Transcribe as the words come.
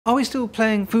Are we still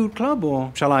playing Food Club,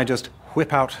 or shall I just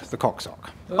whip out the cocksock?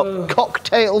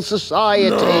 Cocktail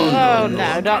Society! Oh,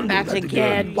 no, not that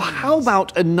again. Well, how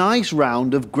about a nice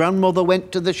round of Grandmother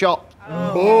Went to the Shop?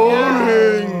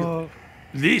 Boring!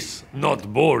 This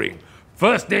not boring.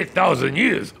 First 8,000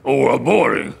 years, or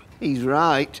boring. He's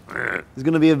right. There's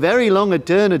going to be a very long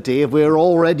eternity if we're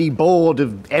already bored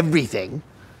of everything.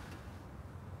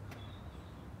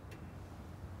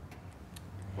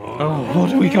 Oh,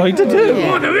 what are we going to do?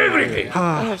 What of everything?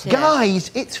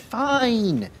 Guys, it's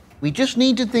fine. We just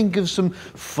need to think of some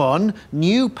fun,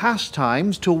 new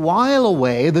pastimes to while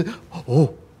away the...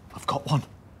 Oh, I've got one.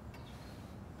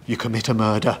 You commit a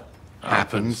murder.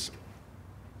 Happens.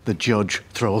 The judge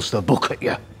throws the book at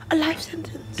you. A life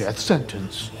sentence. Death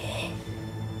sentence.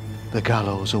 The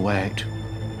gallows await.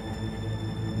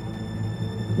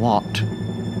 What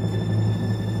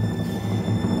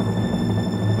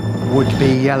would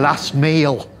be your last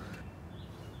meal?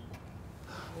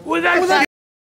 Well, that's